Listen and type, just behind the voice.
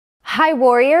Hi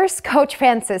warriors, Coach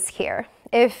Francis here.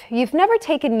 If you've never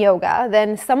taken yoga,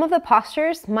 then some of the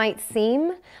postures might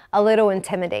seem a little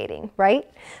intimidating, right?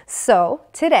 So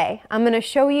today I'm going to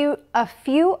show you a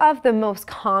few of the most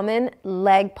common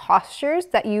leg postures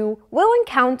that you will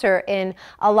encounter in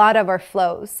a lot of our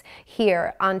flows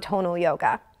here on Tonal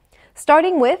Yoga.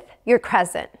 Starting with your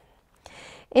crescent.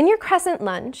 In your crescent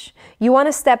lunge, you want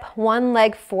to step one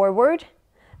leg forward,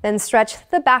 then stretch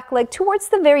the back leg towards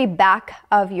the very back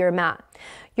of your mat.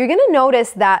 You're going to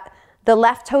notice that the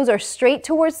left toes are straight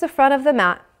towards the front of the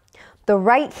mat. The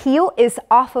right heel is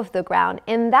off of the ground,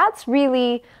 and that's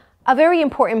really a very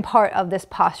important part of this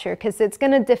posture because it's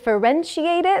going to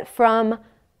differentiate it from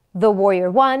the warrior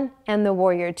one and the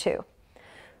warrior two.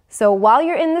 So while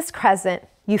you're in this crescent,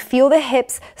 you feel the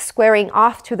hips squaring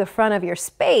off to the front of your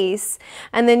space,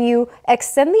 and then you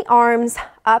extend the arms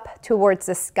up towards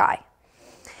the sky.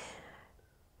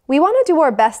 We want to do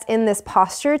our best in this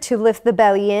posture to lift the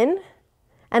belly in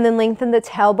and then lengthen the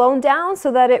tailbone down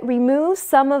so that it removes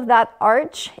some of that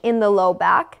arch in the low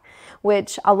back,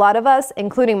 which a lot of us,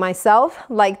 including myself,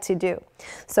 like to do.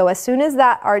 So as soon as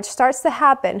that arch starts to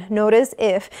happen, notice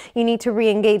if you need to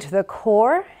re-engage the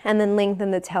core and then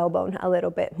lengthen the tailbone a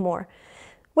little bit more,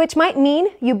 which might mean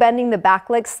you bending the back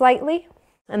leg slightly.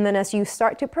 And then as you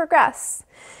start to progress,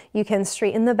 you can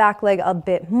straighten the back leg a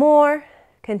bit more.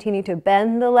 Continue to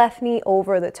bend the left knee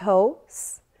over the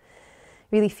toes.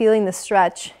 Really feeling the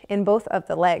stretch in both of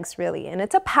the legs, really. And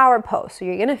it's a power pose, so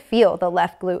you're going to feel the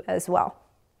left glute as well.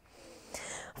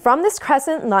 From this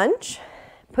crescent lunge,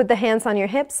 put the hands on your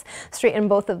hips, straighten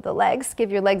both of the legs,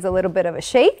 give your legs a little bit of a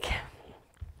shake.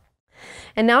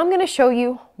 And now I'm going to show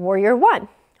you warrior one,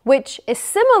 which is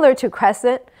similar to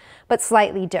crescent, but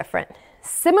slightly different.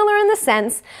 Similar in the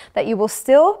sense that you will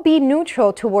still be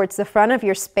neutral towards the front of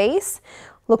your space.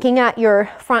 Looking at your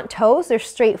front toes, they're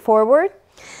straight forward.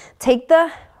 Take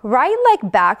the right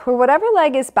leg back, or whatever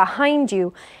leg is behind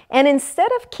you, and instead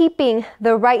of keeping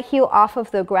the right heel off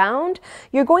of the ground,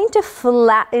 you're going to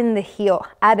flatten the heel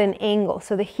at an angle,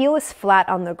 so the heel is flat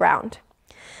on the ground.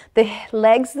 The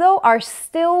legs, though, are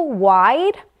still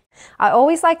wide. I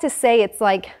always like to say it's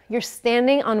like you're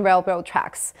standing on railroad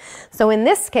tracks. So in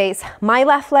this case, my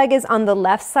left leg is on the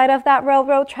left side of that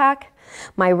railroad track.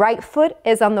 My right foot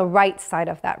is on the right side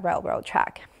of that railroad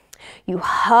track. You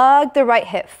hug the right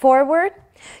hip forward.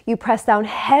 You press down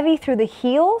heavy through the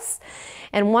heels.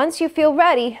 And once you feel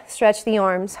ready, stretch the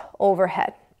arms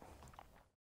overhead.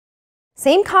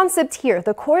 Same concept here.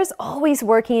 The core is always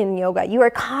working in yoga. You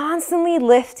are constantly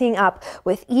lifting up.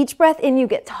 With each breath in, you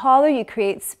get taller, you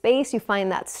create space, you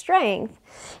find that strength.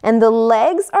 And the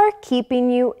legs are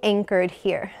keeping you anchored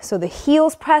here. So the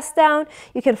heels press down,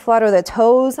 you can flutter the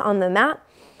toes on the mat,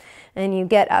 and you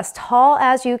get as tall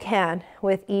as you can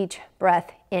with each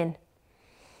breath in.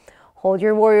 Hold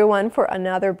your warrior one for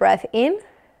another breath in.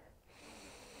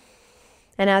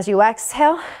 And as you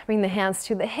exhale, bring the hands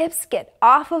to the hips, get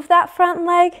off of that front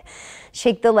leg,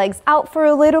 shake the legs out for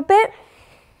a little bit.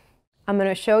 I'm going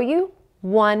to show you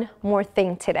one more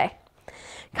thing today.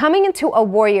 Coming into a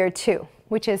warrior two,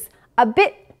 which is a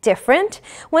bit different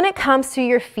when it comes to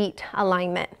your feet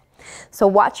alignment. So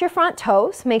watch your front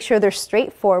toes, make sure they're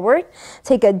straight forward.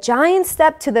 Take a giant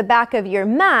step to the back of your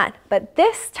mat, but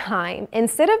this time,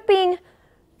 instead of being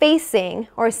facing,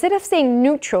 or instead of staying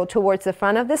neutral towards the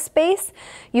front of the space,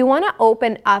 you want to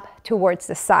open up towards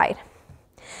the side.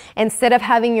 Instead of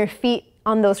having your feet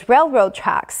on those railroad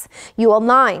tracks, you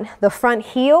align the front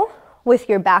heel with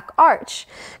your back arch,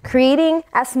 creating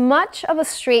as much of a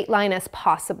straight line as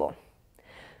possible.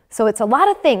 So it's a lot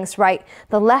of things, right?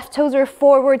 The left toes are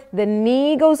forward, the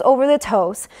knee goes over the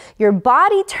toes, your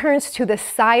body turns to the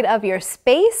side of your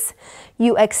space,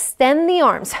 you extend the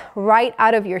arms right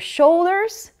out of your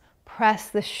shoulders, press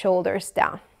the shoulders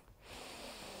down.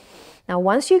 Now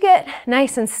once you get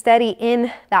nice and steady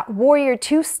in that warrior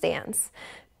two stance,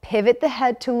 pivot the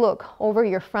head to look over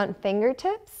your front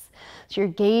fingertips. So you're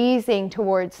gazing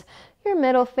towards your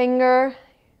middle finger,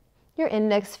 your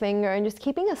index finger, and just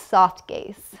keeping a soft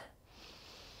gaze.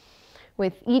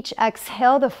 With each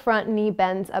exhale, the front knee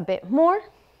bends a bit more,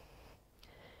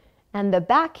 and the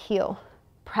back heel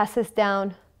presses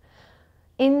down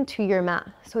into your mat.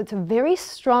 So it's a very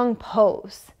strong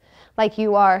pose, like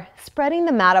you are spreading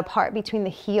the mat apart between the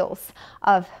heels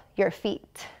of your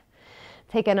feet.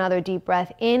 Take another deep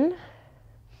breath in,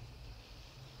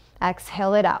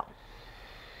 exhale it out.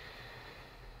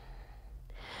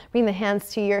 Bring the hands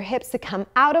to your hips to come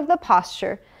out of the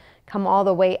posture. Come all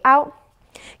the way out.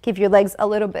 Give your legs a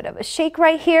little bit of a shake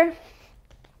right here.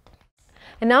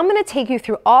 And now I'm going to take you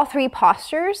through all three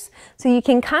postures so you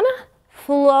can kind of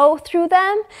flow through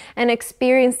them and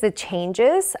experience the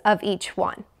changes of each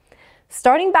one.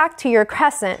 Starting back to your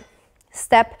crescent,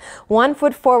 step one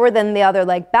foot forward, then the other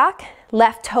leg back.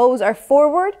 Left toes are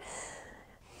forward.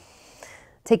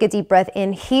 Take a deep breath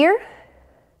in here.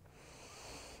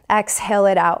 Exhale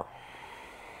it out.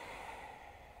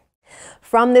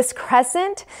 From this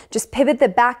crescent, just pivot the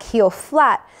back heel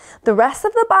flat. The rest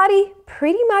of the body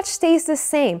pretty much stays the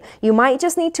same. You might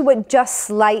just need to adjust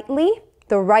slightly.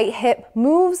 The right hip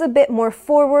moves a bit more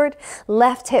forward.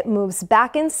 Left hip moves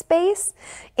back in space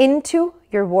into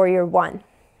your warrior one.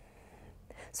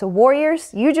 So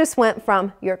warriors, you just went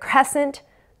from your crescent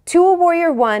to a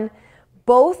warrior one.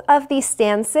 Both of these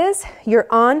stances, you're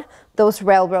on those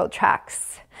railroad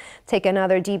tracks. Take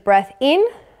another deep breath in.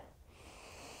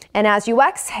 And as you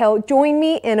exhale, join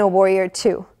me in a warrior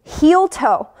two. Heel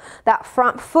toe, that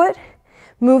front foot,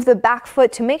 move the back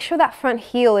foot to make sure that front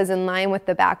heel is in line with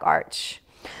the back arch.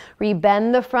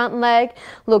 Rebend the front leg,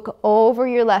 look over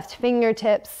your left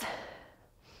fingertips.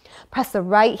 Press the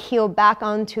right heel back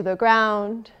onto the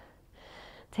ground.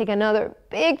 Take another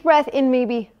big breath in,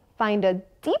 maybe find a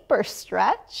deeper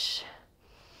stretch.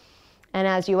 And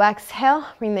as you exhale,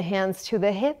 bring the hands to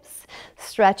the hips,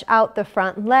 stretch out the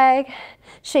front leg,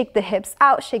 shake the hips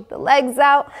out, shake the legs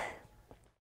out.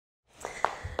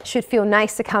 Should feel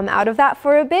nice to come out of that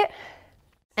for a bit.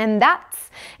 And that's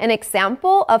an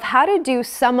example of how to do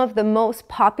some of the most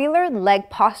popular leg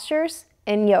postures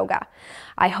in yoga.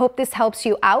 I hope this helps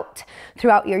you out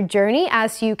throughout your journey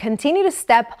as you continue to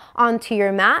step onto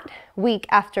your mat week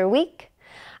after week.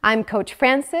 I'm Coach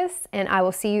Francis, and I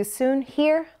will see you soon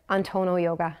here on Tonal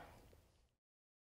Yoga.